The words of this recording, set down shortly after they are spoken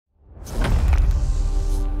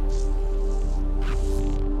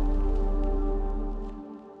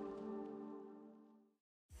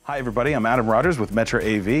Hi everybody, I'm Adam Rogers with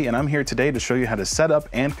MetraAV, and I'm here today to show you how to set up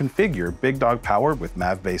and configure Big Dog Power with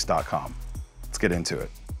MAVBase.com. Let's get into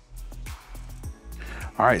it.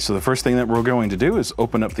 All right, so the first thing that we're going to do is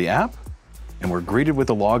open up the app, and we're greeted with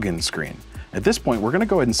a login screen. At this point, we're gonna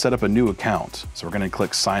go ahead and set up a new account. So we're gonna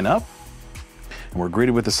click Sign Up, and we're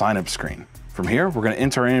greeted with the sign up screen. From here, we're gonna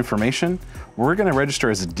enter in information. We're gonna register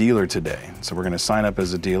as a dealer today. So we're gonna sign up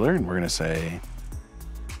as a dealer, and we're gonna say,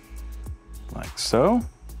 like so.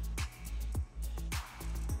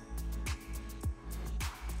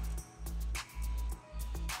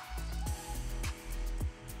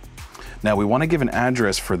 Now we want to give an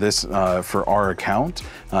address for this, for our account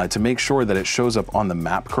to make sure that it shows up on the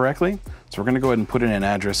map correctly. So we're going to go ahead and put in an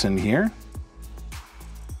address in here.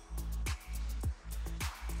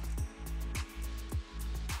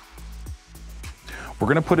 We're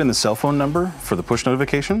going to put in the cell phone number for the push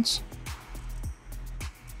notifications.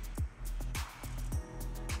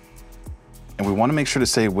 And we want to make sure to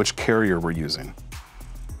say which carrier we're using.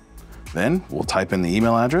 Then we'll type in the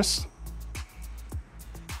email address.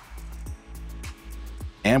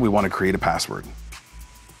 And we want to create a password.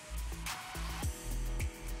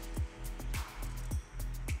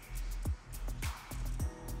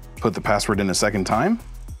 Put the password in a second time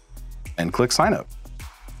and click sign up.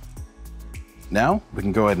 Now we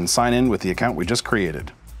can go ahead and sign in with the account we just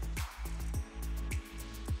created.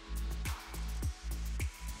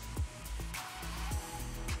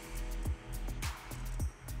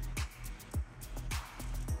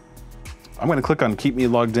 I'm going to click on Keep Me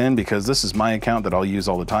Logged In because this is my account that I'll use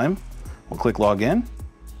all the time. We'll click Log In.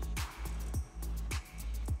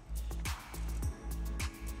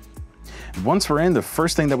 Once we're in, the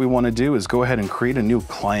first thing that we want to do is go ahead and create a new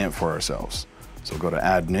client for ourselves. So go to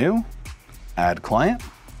Add New, Add Client.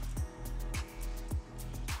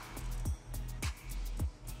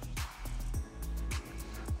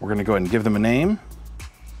 We're going to go ahead and give them a name.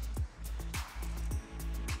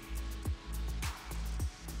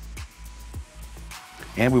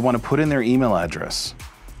 And we want to put in their email address.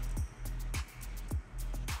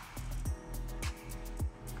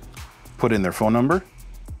 Put in their phone number.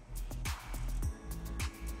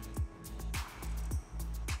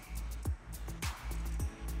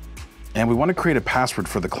 And we want to create a password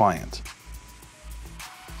for the client.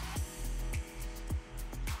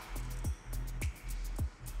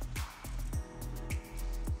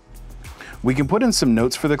 We can put in some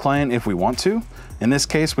notes for the client if we want to. In this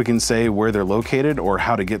case, we can say where they're located or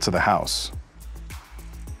how to get to the house.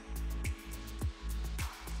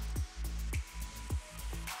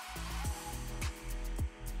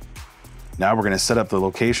 Now we're going to set up the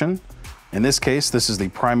location. In this case, this is the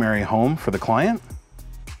primary home for the client.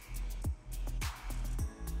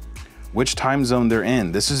 Which time zone they're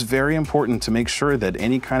in. This is very important to make sure that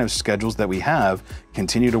any kind of schedules that we have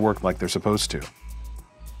continue to work like they're supposed to.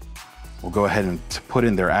 We'll go ahead and put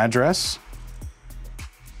in their address.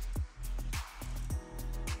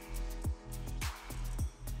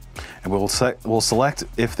 And we'll select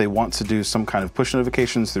if they want to do some kind of push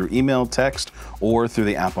notifications through email, text, or through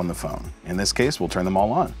the app on the phone. In this case, we'll turn them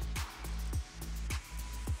all on.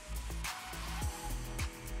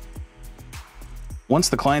 Once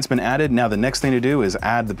the client's been added, now the next thing to do is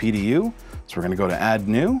add the PDU. So we're going to go to Add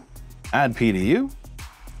New, Add PDU,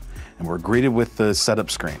 and we're greeted with the setup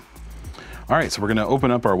screen. All right, so we're going to open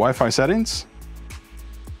up our Wi-Fi settings.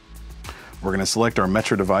 We're going to select our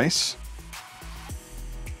Metra device.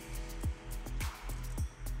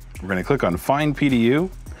 We're going to click on Find PDU,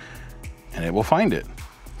 and it will find it.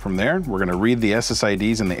 From there, we're going to read the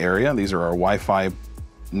SSIDs in the area. These are our Wi-Fi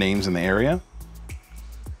names in the area.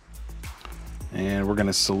 And we're going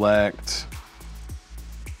to select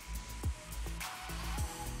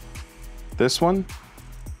this one.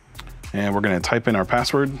 And we're going to type in our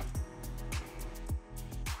password.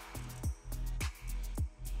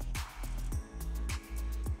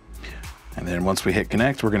 And then once we hit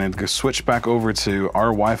connect, we're going to switch back over to our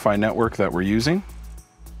Wi-Fi network that we're using.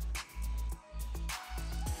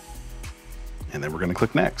 And then we're going to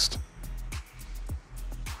click next.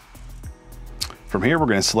 From here, we're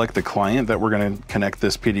going to select the client that we're going to connect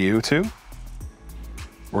this PDU to.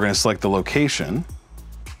 We're going to select the location,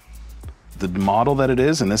 the model that it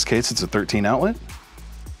is. In this case, it's a 13 outlet.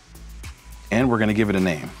 And we're going to give it a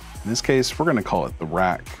name. In this case, we're going to call it the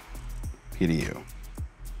rack PDU.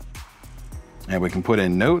 And we can put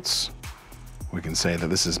in notes. We can say that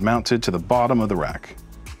this is mounted to the bottom of the rack.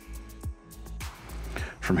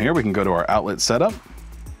 From here, we can go to our outlet setup,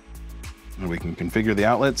 and we can configure the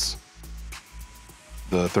outlets,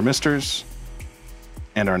 the thermistors,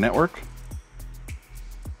 and our network.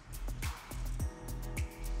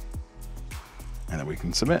 And then we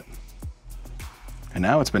can submit. And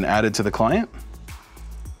now it's been added to the client.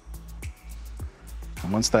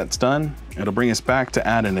 And once that's done, it'll bring us back to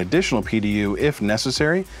add an additional PDU if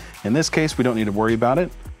necessary. In this case, we don't need to worry about it.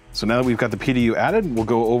 So now that we've got the PDU added, we'll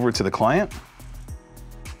go over to the client,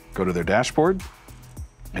 go to their dashboard,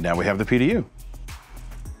 and now we have the PDU.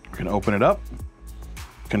 We can open it up,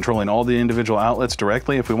 controlling all the individual outlets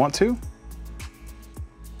directly if we want to,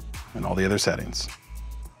 and all the other settings.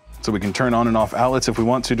 So we can turn on and off outlets if we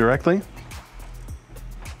want to directly.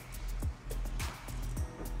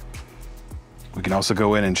 We can also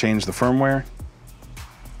go in and change the firmware,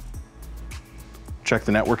 check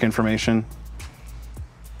the network information,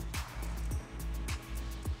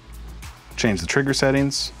 change the trigger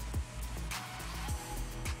settings,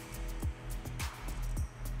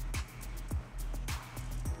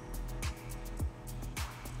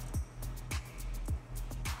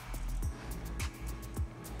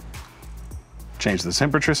 change the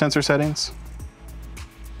temperature sensor settings,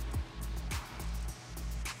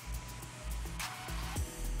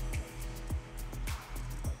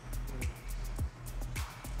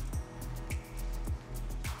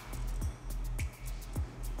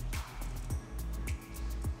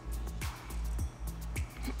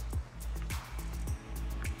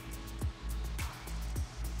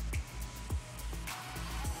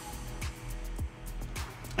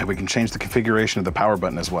 and we can change the configuration of the power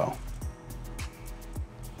button as well.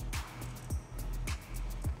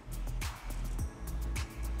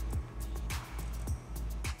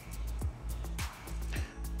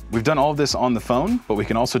 We've done all of this on the phone, but we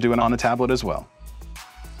can also do it on a tablet as well.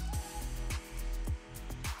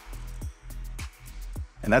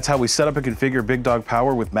 And that's how we set up and configure Big Dog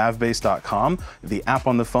Power with MAVBase.com, the app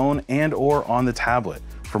on the phone and/or on the tablet.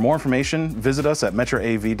 For more information, visit us at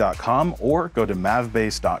MetraAV.com or go to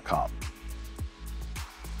MAVBase.com.